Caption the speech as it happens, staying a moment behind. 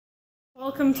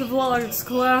Welcome to vlogs.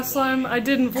 Last time I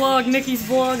didn't vlog, Nikki's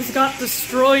vlogs got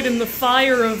destroyed in the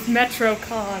fire of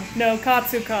MetroCon. No,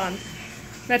 Katsucon.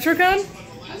 MetroCon?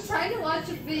 I'm trying to watch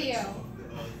a video.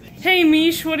 Hey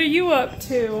Mish, what are you up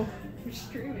to? You're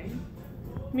streaming.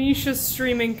 Misha's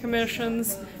streaming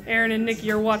commissions. Aaron and Nikki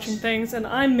are watching things, and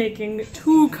I'm making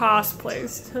 2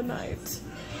 cosplays tonight.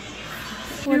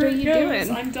 What are you doing?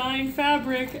 I'm dyeing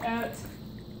fabric at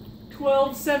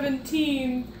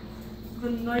 12:17 the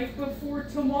night before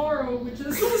tomorrow, which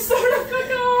is the start of the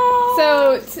con!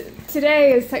 So,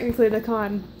 today is technically the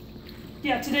con.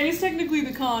 Yeah, today is technically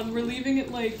the con. We're leaving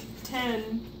at like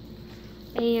 10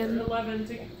 and 11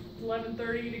 to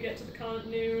 11:30 to get to the con at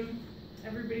noon.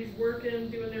 Everybody's working,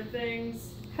 doing their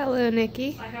things. Hello,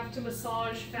 Nikki. I have to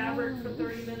massage fabric for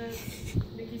 30 minutes.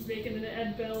 Nikki's making an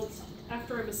Ed belt.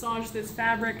 After I massage this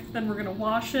fabric, then we're gonna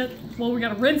wash it. Well, we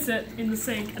gotta rinse it in the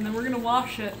sink, and then we're gonna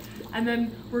wash it, and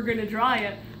then we're gonna dry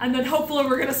it, and then hopefully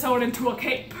we're gonna sew it into a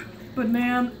cape. But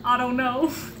man, I don't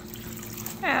know.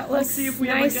 Yeah, it Let's looks see if we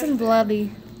nice and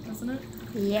bloody. Doesn't it?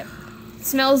 Yep.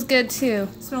 Smells good too.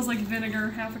 It smells like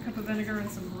vinegar, half a cup of vinegar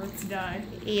and some rinse dye.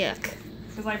 Yuck.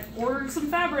 Because I ordered some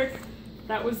fabric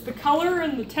that was the color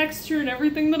and the texture and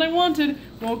everything that I wanted.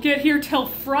 Won't get here till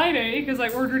Friday because I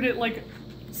ordered it like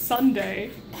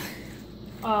Sunday.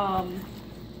 And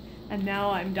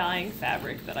now I'm dyeing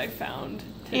fabric that I found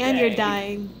today. And you're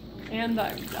dying. And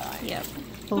I'm dyeing. Yep.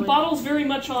 The bottle's very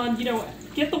much on, you know,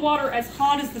 get the water as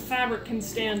hot as the fabric can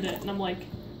stand it. And I'm like,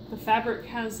 the fabric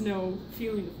has no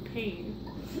feeling of pain.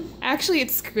 Actually,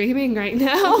 it's screaming right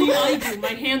now. Only I do. My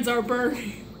hands are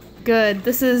burning. Good.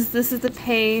 This is the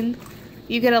pain.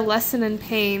 You get a lesson in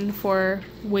pain for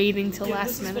waiting till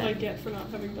last minute. This is what I get for not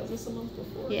having done this a month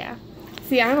before. Yeah.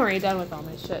 See, I'm already done with all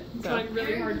my shit. I'm trying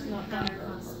really hard to not die.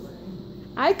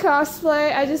 I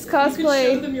cosplay. I just cosplay. You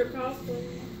can show them your cosplay.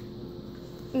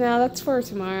 No, that's for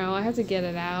tomorrow. I have to get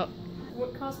it out.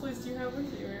 What cosplays do you have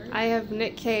with you, Aaron? I have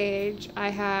Nick Cage.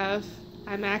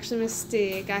 I'm actually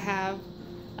Mystique. I have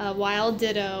Wild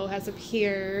Ditto has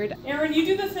appeared. Aaron, you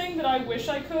do the thing that I wish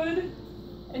I could,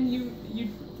 and you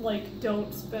like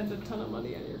don't spend a ton of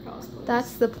money on your cosplays.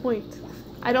 That's the point.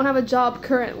 I don't have a job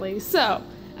currently, so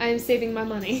I'm saving my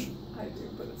money. I do,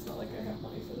 but it's not like I have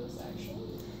money for this, actually.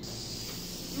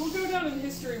 You will go down in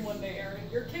history one day, Aaron.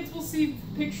 Your kids will see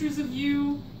pictures of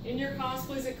you in your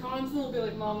cosplays at cons, and they'll be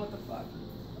like, Mom, what the fuck?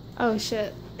 Oh,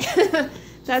 shit.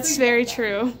 That's very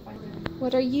true.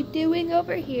 What are you doing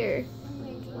over here? I'm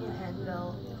making an head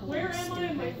belt. Where am I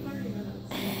in my 30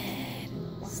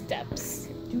 minutes? Steps.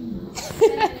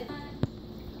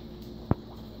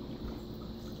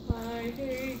 I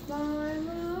hate my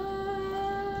life.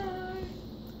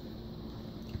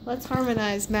 Let's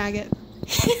harmonize, maggot.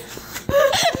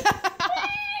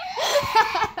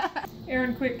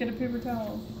 Aaron, quick, get a paper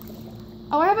towel.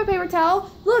 Oh, I have a paper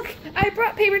towel. Look, I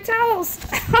brought paper towels.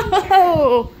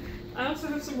 Oh. I also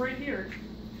have some right here.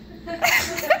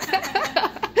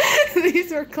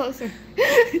 These were closer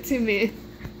to me.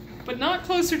 But not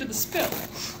closer to the spill.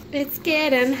 It's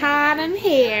getting hot in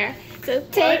here, so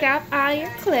take off all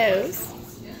your clothes.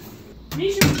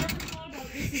 Misha was never thought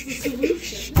about this as a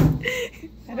solution.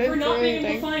 For not being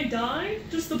able to find dye,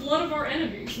 just the blood of our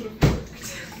enemies would have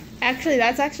worked. Actually,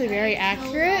 that's actually very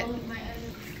accurate.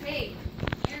 Hey,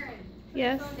 Aaron.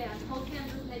 Yes. Phone down. Hold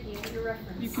hands with Nikki as your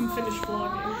reference. You can finish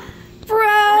vlogging. Bro!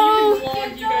 Or you can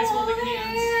vlog you guys holding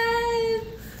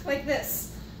hands. Like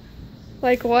this.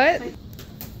 Like what?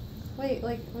 Wait.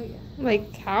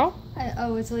 Like how?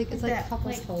 Oh, it's like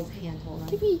couples hold hand. Hold on.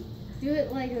 Do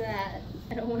it like that.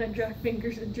 I don't want to draw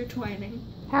fingers intertwining.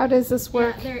 How does this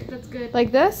work? Yeah, there. That's good.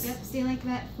 Like this? Yep. Stay like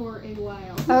that for a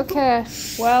while. Okay.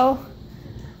 Well,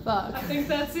 fuck. I think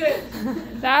that's it.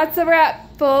 That's a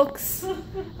wrap, folks.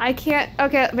 I can't.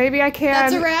 Okay, maybe I can.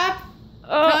 That's a wrap.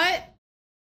 Oh. Cut.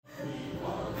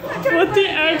 What the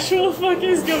actual fuck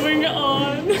is going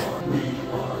on?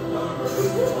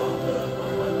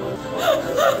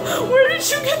 Where did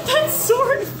you get that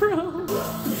sword from?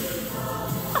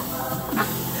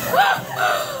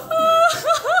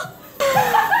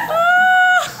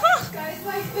 Guys,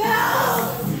 my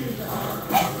bell.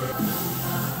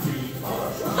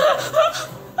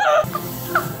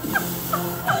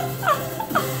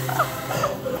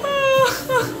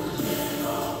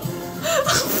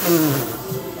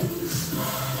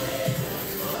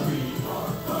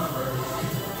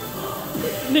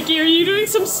 Nikki, are you doing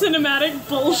some cinematic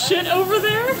bullshit over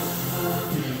there?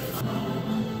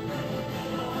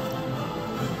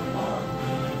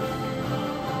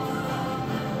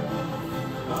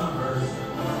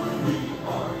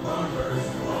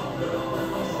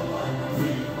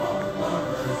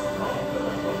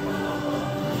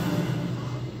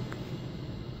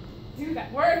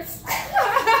 It works.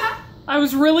 I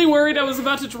was really worried I was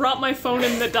about to drop my phone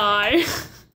in the dye.